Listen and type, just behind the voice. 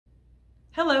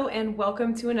Hello and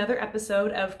welcome to another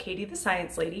episode of Katie the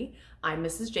Science Lady. I'm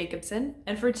Mrs. Jacobson,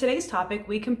 and for today's topic,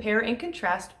 we compare and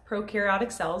contrast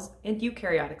prokaryotic cells and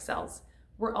eukaryotic cells.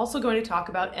 We're also going to talk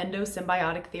about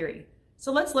endosymbiotic theory.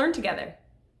 So let's learn together.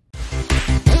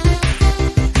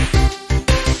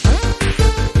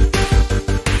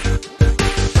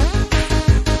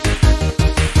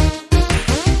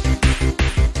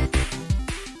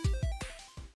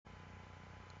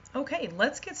 Okay,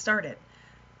 let's get started.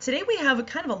 Today we have a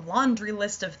kind of a laundry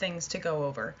list of things to go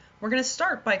over. We're going to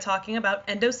start by talking about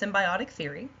endosymbiotic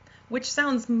theory, which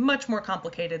sounds much more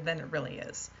complicated than it really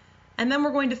is. And then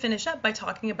we're going to finish up by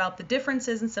talking about the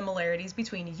differences and similarities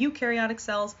between eukaryotic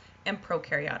cells and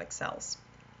prokaryotic cells.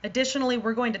 Additionally,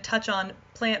 we're going to touch on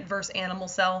plant versus animal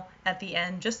cell at the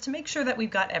end just to make sure that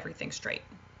we've got everything straight.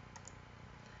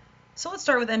 So let's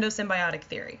start with endosymbiotic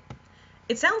theory.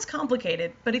 It sounds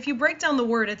complicated, but if you break down the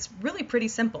word, it's really pretty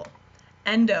simple.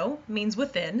 Endo means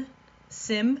within,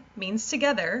 sym means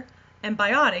together, and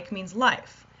biotic means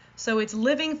life. So it's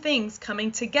living things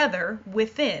coming together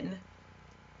within,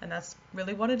 and that's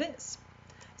really what it is.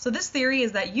 So this theory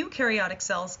is that eukaryotic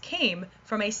cells came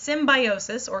from a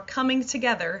symbiosis or coming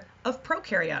together of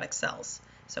prokaryotic cells.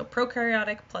 So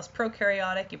prokaryotic plus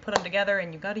prokaryotic, you put them together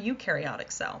and you've got a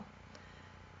eukaryotic cell.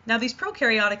 Now these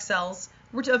prokaryotic cells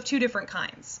were of two different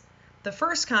kinds. The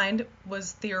first kind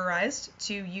was theorized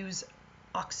to use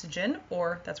oxygen,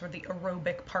 or that's where the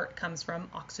aerobic part comes from,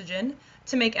 oxygen,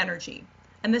 to make energy.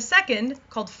 And the second,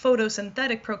 called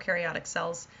photosynthetic prokaryotic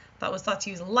cells, that was thought to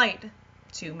use light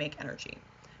to make energy.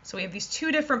 So we have these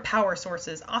two different power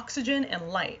sources, oxygen and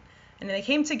light. And they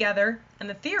came together, and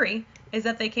the theory is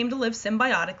that they came to live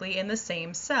symbiotically in the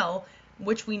same cell,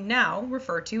 which we now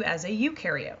refer to as a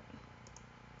eukaryote.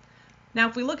 Now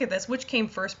if we look at this, which came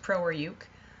first, pro or euc?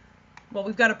 Well,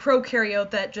 we've got a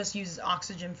prokaryote that just uses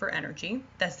oxygen for energy.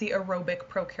 That's the aerobic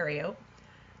prokaryote.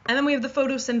 And then we have the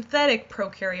photosynthetic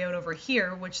prokaryote over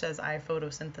here, which says I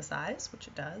photosynthesize, which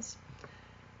it does.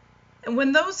 And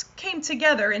when those came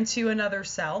together into another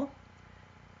cell,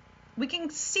 we can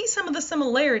see some of the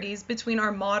similarities between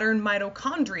our modern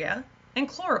mitochondria and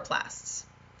chloroplasts.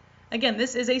 Again,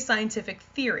 this is a scientific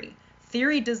theory.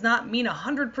 Theory does not mean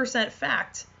 100%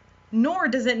 fact, nor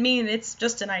does it mean it's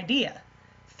just an idea.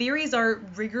 Theories are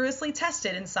rigorously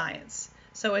tested in science,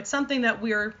 so it's something that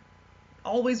we're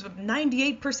always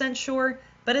 98% sure,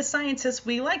 but as scientists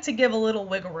we like to give a little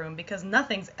wiggle room because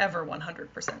nothing's ever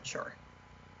 100% sure.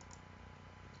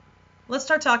 Let's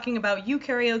start talking about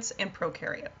eukaryotes and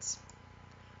prokaryotes.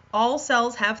 All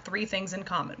cells have three things in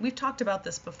common. We've talked about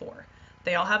this before.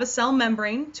 They all have a cell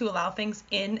membrane to allow things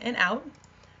in and out.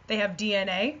 They have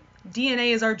DNA.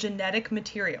 DNA is our genetic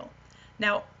material.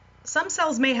 Now, some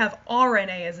cells may have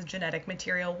RNA as a genetic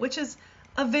material, which is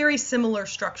a very similar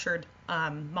structured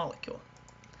molecule.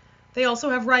 They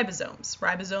also have ribosomes.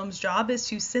 Ribosomes' job is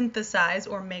to synthesize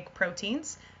or make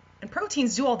proteins, and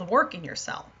proteins do all the work in your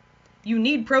cell. You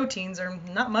need proteins or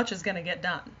not much is going to get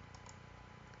done.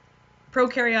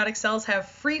 Prokaryotic cells have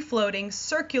free-floating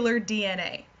circular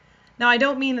DNA. Now, I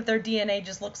don't mean that their DNA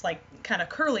just looks like kind of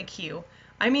curly Q.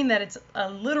 I mean that it's a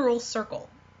literal circle.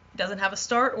 It doesn't have a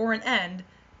start or an end.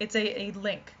 It's a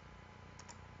link.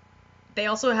 They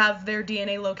also have their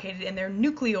DNA located in their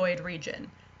nucleoid region.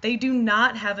 They do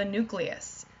not have a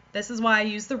nucleus. This is why I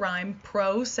use the rhyme,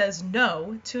 pro says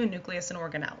no to a nucleus in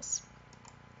organelles.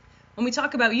 When we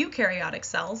talk about eukaryotic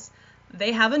cells,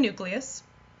 they have a nucleus,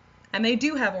 and they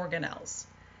do have organelles.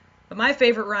 But my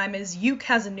favorite rhyme is euc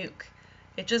has a nuke.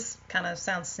 It just kind of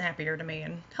sounds snappier to me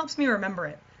and helps me remember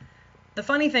it. The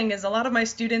funny thing is a lot of my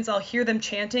students, I'll hear them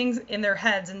chanting in their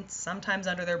heads and sometimes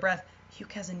under their breath,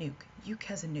 euc has a nuke, euc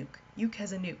has a nuke, euc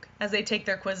has a nuke, as they take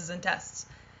their quizzes and tests.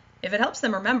 If it helps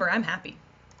them remember, I'm happy.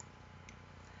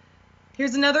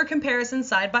 Here's another comparison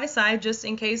side by side, just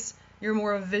in case you're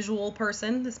more of a visual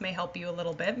person. This may help you a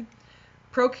little bit.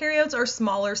 Prokaryotes are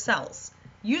smaller cells,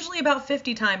 usually about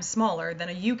 50 times smaller than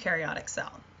a eukaryotic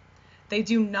cell. They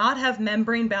do not have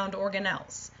membrane-bound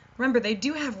organelles. Remember, they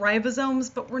do have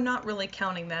ribosomes, but we're not really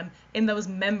counting them in those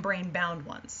membrane-bound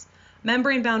ones.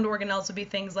 Membrane-bound organelles would be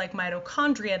things like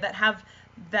mitochondria that have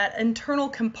that internal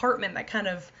compartment, that kind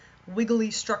of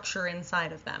wiggly structure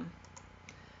inside of them.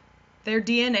 Their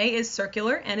DNA is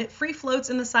circular and it free floats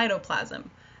in the cytoplasm.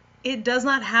 It does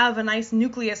not have a nice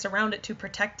nucleus around it to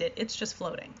protect it, it's just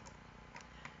floating.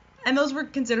 And those were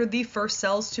considered the first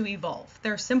cells to evolve.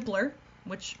 They're simpler,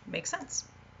 which makes sense.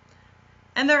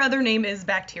 And their other name is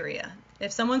bacteria.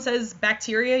 If someone says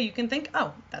bacteria, you can think,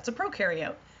 oh, that's a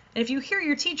prokaryote. And if you hear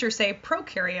your teacher say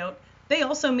prokaryote, they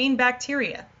also mean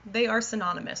bacteria. They are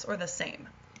synonymous or the same.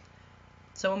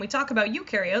 So when we talk about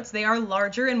eukaryotes, they are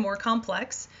larger and more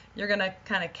complex. You're going to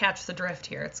kind of catch the drift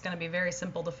here. It's going to be very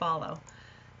simple to follow.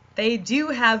 They do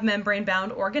have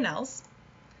membrane-bound organelles.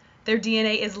 Their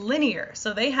DNA is linear,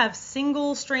 so they have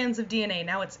single strands of DNA.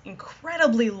 Now it's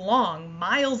incredibly long,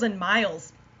 miles and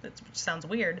miles, which sounds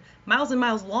weird, miles and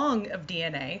miles long of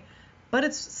DNA, but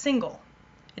it's single.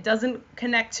 It doesn't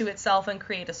connect to itself and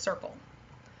create a circle.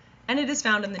 And it is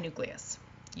found in the nucleus.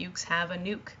 Euks have a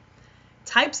nuke.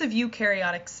 Types of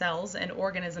eukaryotic cells and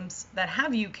organisms that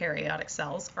have eukaryotic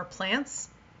cells are plants,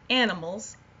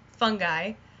 animals,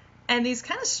 fungi, and these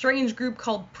kind of strange group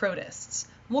called protists.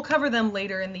 We'll cover them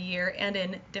later in the year and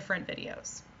in different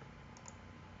videos.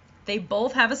 They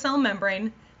both have a cell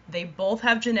membrane, they both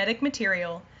have genetic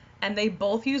material, and they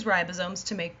both use ribosomes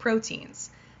to make proteins.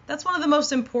 That's one of the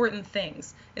most important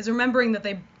things, is remembering that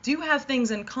they do have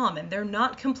things in common. They're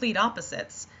not complete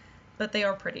opposites, but they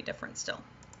are pretty different still.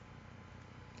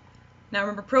 Now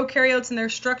remember, prokaryotes and their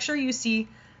structure, you see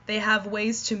they have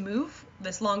ways to move.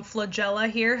 This long flagella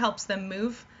here helps them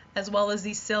move, as well as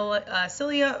these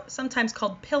cilia, sometimes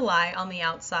called pili, on the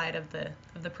outside of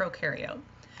the prokaryote.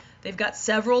 They've got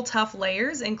several tough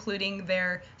layers, including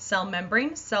their cell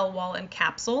membrane, cell wall, and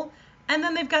capsule, and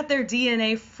then they've got their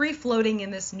DNA free-floating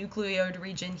in this nucleoid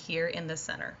region here in the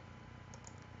center.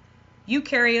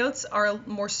 Eukaryotes are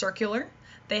more circular.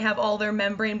 They have all their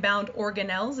membrane-bound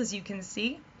organelles, as you can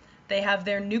see. They have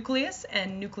their nucleus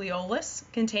and nucleolus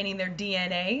containing their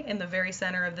DNA in the very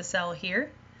center of the cell here.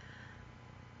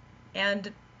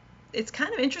 And it's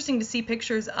kind of interesting to see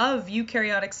pictures of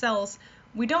eukaryotic cells.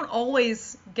 We don't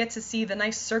always get to see the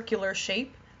nice circular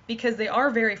shape because they are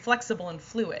very flexible and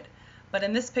fluid. But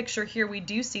in this picture here, we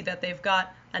do see that they've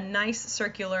got a nice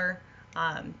circular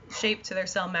shape to their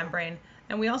cell membrane.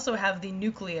 And we also have the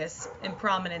nucleus in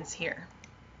prominence here.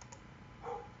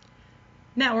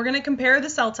 Now we're going to compare the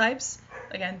cell types.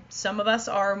 Again, some of us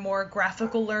are more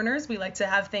graphical learners. We like to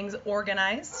have things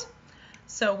organized.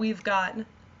 So we've got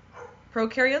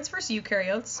prokaryotes versus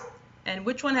eukaryotes, and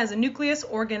which one has a nucleus,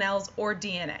 organelles, or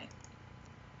DNA.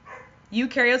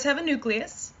 Eukaryotes have a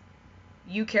nucleus,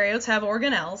 eukaryotes have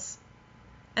organelles,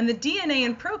 and the DNA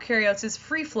in prokaryotes is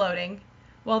free-floating,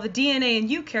 while the DNA in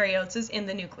eukaryotes is in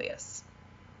the nucleus.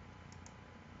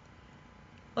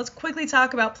 Let's quickly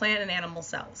talk about plant and animal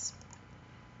cells.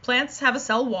 Plants have a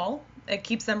cell wall. It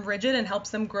keeps them rigid and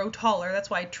helps them grow taller. That's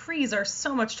why trees are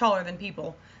so much taller than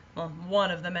people. Well,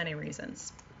 one of the many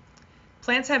reasons.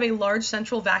 Plants have a large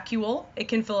central vacuole. It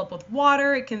can fill up with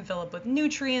water, it can fill up with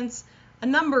nutrients, a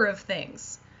number of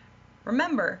things.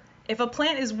 Remember, if a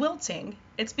plant is wilting,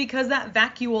 it's because that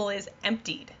vacuole is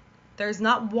emptied. There's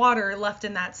not water left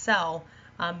in that cell,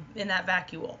 in that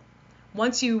vacuole.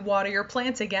 Once you water your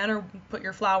plant again or put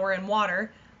your flower in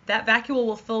water, that vacuole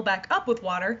will fill back up with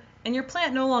water and your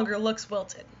plant no longer looks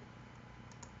wilted.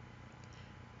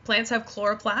 Plants have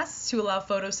chloroplasts to allow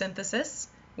photosynthesis,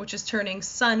 which is turning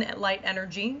sunlight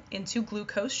energy into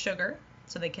glucose sugar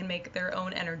so they can make their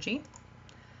own energy.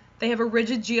 They have a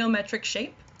rigid geometric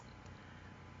shape.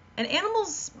 And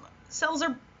animals' cells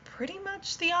are pretty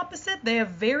much the opposite. They have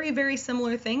very, very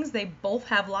similar things. They both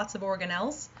have lots of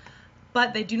organelles,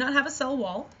 but they do not have a cell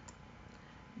wall.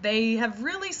 They have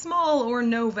really small or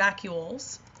no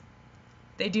vacuoles.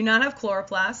 They do not have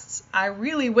chloroplasts. I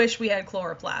really wish we had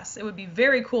chloroplasts. It would be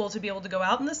very cool to be able to go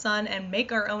out in the sun and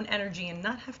make our own energy and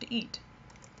not have to eat.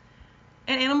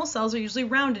 And animal cells are usually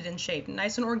rounded in shape,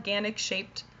 nice and organic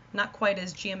shaped, not quite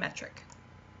as geometric.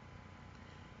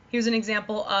 Here's an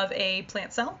example of a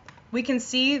plant cell. We can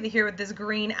see here with this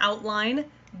green outline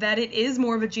that it is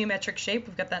more of a geometric shape.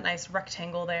 We've got that nice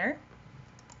rectangle there.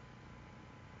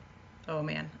 Oh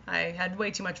man, I had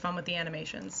way too much fun with the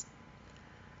animations.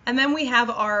 And then we have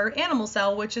our animal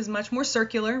cell, which is much more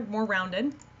circular, more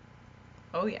rounded.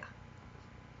 Oh yeah.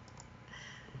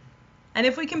 And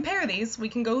if we compare these, we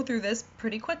can go through this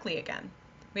pretty quickly again.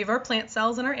 We have our plant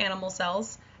cells and our animal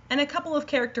cells, and a couple of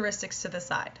characteristics to the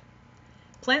side.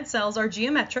 Plant cells are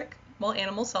geometric, while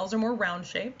animal cells are more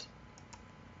round-shaped.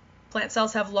 Plant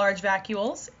cells have large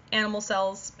vacuoles. Animal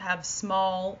cells have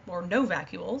small or no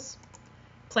vacuoles.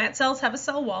 Plant cells have a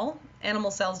cell wall.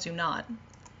 Animal cells do not.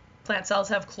 Plant cells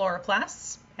have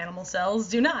chloroplasts. Animal cells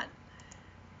do not.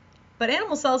 But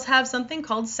animal cells have something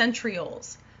called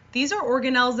centrioles. These are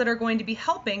organelles that are going to be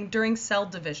helping during cell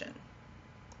division.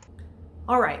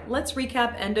 All right, let's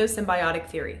recap endosymbiotic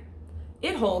theory.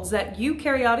 It holds that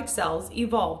eukaryotic cells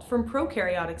evolved from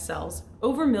prokaryotic cells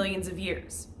over millions of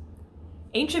years.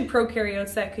 Ancient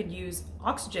prokaryotes that could use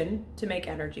oxygen to make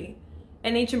energy,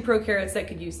 and ancient prokaryotes that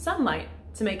could use sunlight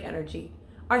to make energy,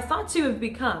 are thought to have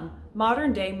become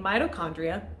modern-day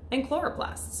mitochondria and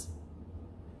chloroplasts.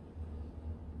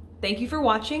 Thank you for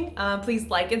watching. Please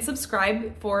like and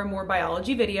subscribe for more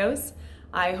biology videos.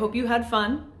 I hope you had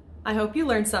fun. I hope you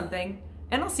learned something,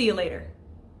 and I'll see you later.